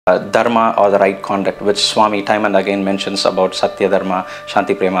dharma or the right conduct, which Swami time and again mentions about Satya, Dharma,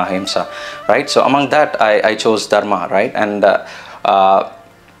 Shanti, Prema, Ahimsa, right? So among that, I chose dharma, right? And I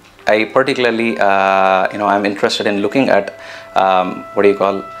particularly, I'm interested in looking at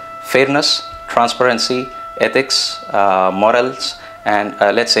fairness, transparency, ethics, morals, and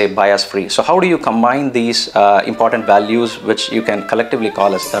let's say bias free. So how do you combine these important values, which you can collectively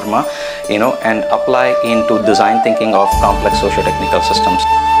call as dharma, and apply into design thinking of complex socio-technical systems?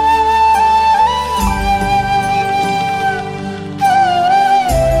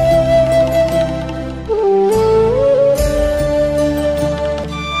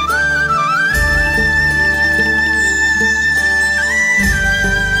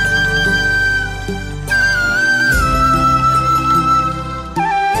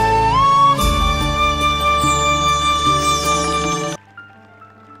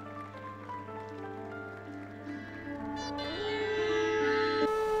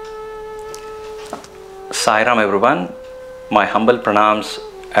 Sairam everyone, my humble pranams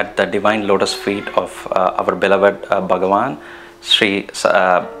at the divine lotus feet of our beloved Bhagavan, Sri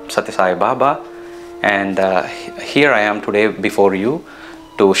Satya Sai Baba, and here I am today before you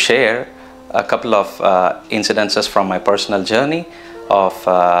to share a couple of incidences from my personal journey of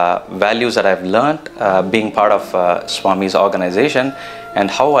values that I've learned being part of Swami's organization,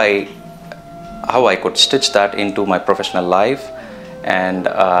 and how I could stitch that into my professional life, and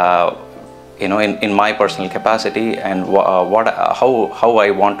in my personal capacity, and how I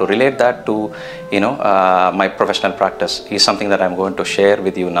want to relate that to my professional practice is something that I'm going to share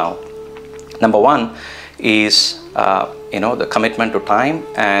with you now. Number one is the commitment to time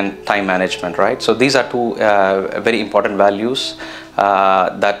and time management, right? So these are two very important values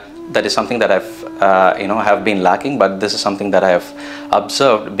that is something that I've have been lacking, but this is something that I have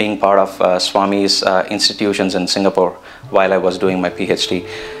observed being part of Swami's institutions in Singapore while I was doing my PhD.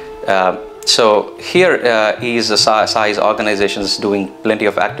 So here is Sai's organizations doing plenty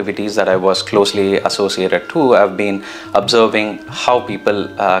of activities that I was closely associated to. I've been observing how people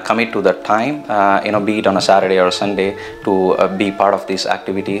commit to the time, be it on a Saturday or a Sunday, to be part of these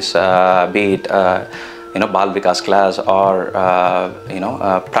activities, be it Bal Vikas class, or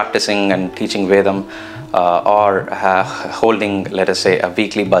practicing and teaching Vedam, or holding, let us say, a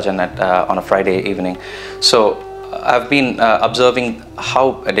weekly bhajan on a Friday evening. So I've been observing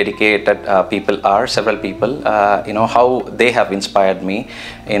how dedicated people are, several people, how they have inspired me,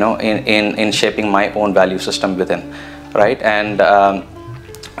 in shaping my own value system within, right? And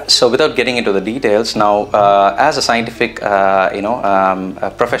so without getting into the details now, as a scientific,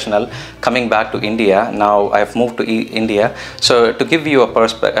 professional coming back to India, now I've moved to India. So to give you a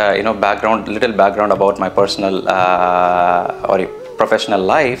little background about my personal or professional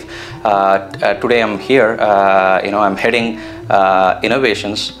life, today I'm here, I'm heading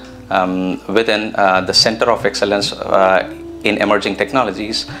innovations within the Center of Excellence in Emerging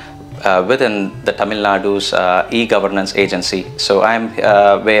Technologies within the Tamil Nadu's e-governance agency. So I'm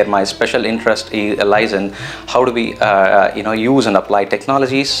where my special interest lies in how do we use and apply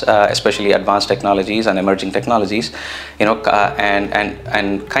technologies, especially advanced technologies and emerging technologies,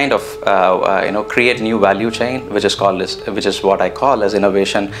 and kind of create new value chain, which is what I call as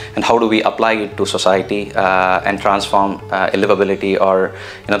innovation, and how do we apply it to society and transform livability, or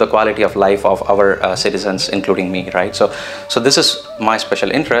the quality of life of our citizens, including me, right? So this is my special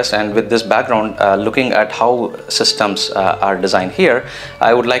interest, and with this background, looking at how systems are designed here,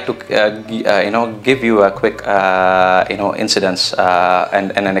 I would like to give you a quick incidents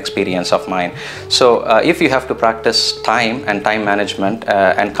and an experience of mine. So if you have to practice time and time management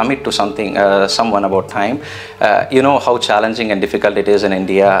and commit to someone about time, how challenging and difficult it is in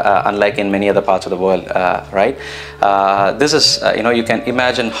India, unlike in many other parts of the world, right? This is you can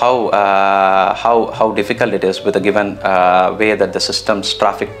imagine how difficult it is with a given way that the system's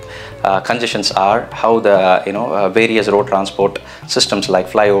traffic congestions are, how the various road transport systems like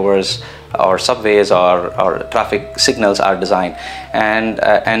flyovers or subways or traffic signals are designed, and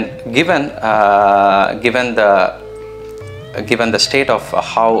given the state of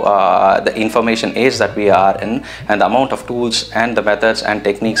how the information age that we are in, and the amount of tools and the methods and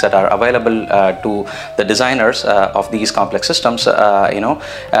techniques that are available to the designers of these complex systems, I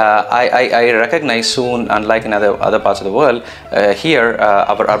recognize soon, unlike in other parts of the world, here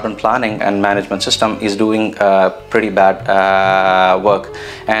our urban planning and management system is doing pretty bad work,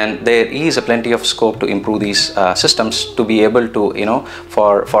 and there is plenty of scope to improve these systems to be able to,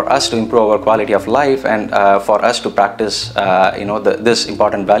 for us to improve our quality of life, and for us to practice this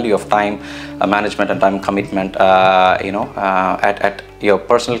important value of time management and time commitment, at your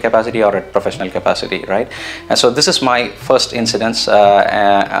personal capacity or at professional capacity, right? And so this is my first incidence or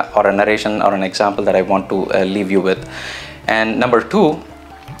a narration or an example that I want to leave you with. And number two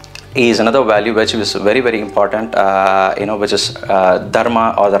is another value which is very, very important, which is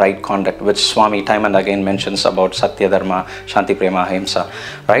dharma, or the right conduct, which Swami time and again mentions about Satya, Dharma, Shanti, Prema, Ahimsa,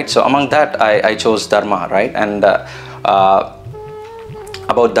 right? So among that, I chose dharma, right? And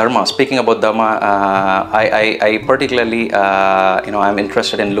about dharma, speaking about dharma, I particularly, I'm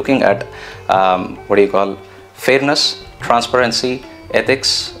interested in looking at fairness, transparency,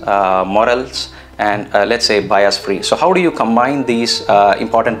 ethics, morals, and let's say bias free. So how do you combine these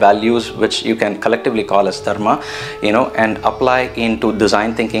important values, which you can collectively call as dharma, and apply into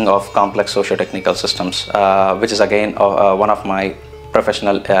design thinking of complex socio-technical systems, which is again one of my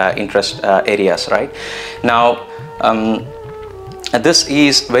professional interest areas, right? Now, this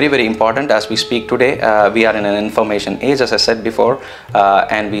is very, very important as we speak today. We are in an information age, as I said before,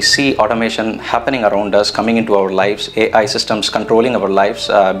 and we see automation happening around us, coming into our lives, AI systems controlling our lives,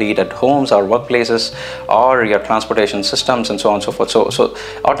 be it at homes or workplaces or your transportation systems and so on and so forth. So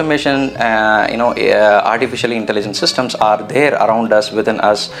automation, artificially intelligent systems are there around us, within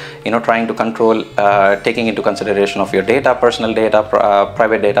us, trying to control, taking into consideration of your data, personal data,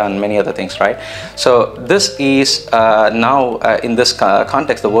 private data, and many other things, right? So this is now in this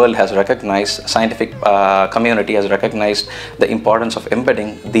context, the world has recognized, scientific community has recognized the importance of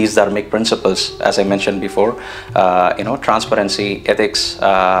embedding these dharmic principles, as I mentioned before, transparency, ethics,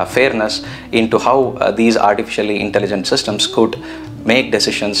 fairness, into how these artificially intelligent systems could make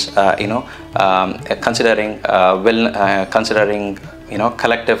decisions, considering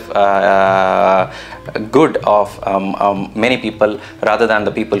collective good of many people, rather than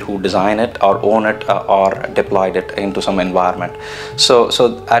the people who design it or own it or deployed it into some environment. So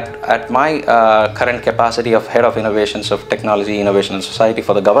at my current capacity of head of innovations of technology, innovation and society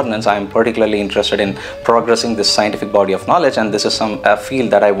for the governance, I am particularly interested in progressing this scientific body of knowledge, and this is a field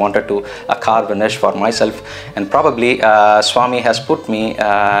that I wanted to carve a niche for myself, and probably Swami has put me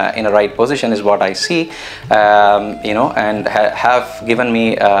in a right position, is what I see, and have given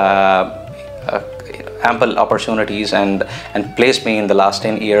me ample opportunities and placed me in the last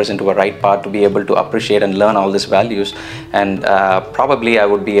 10 years into a right path to be able to appreciate and learn all these values, and probably I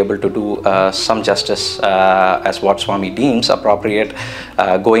would be able to do some justice as what Swami deems appropriate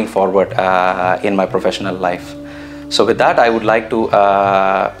going forward in my professional life. So with that, I would like to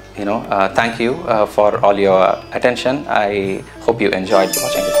thank you for all your attention. I hope you enjoyed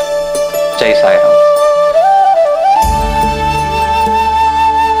watching it. Jai Sairam.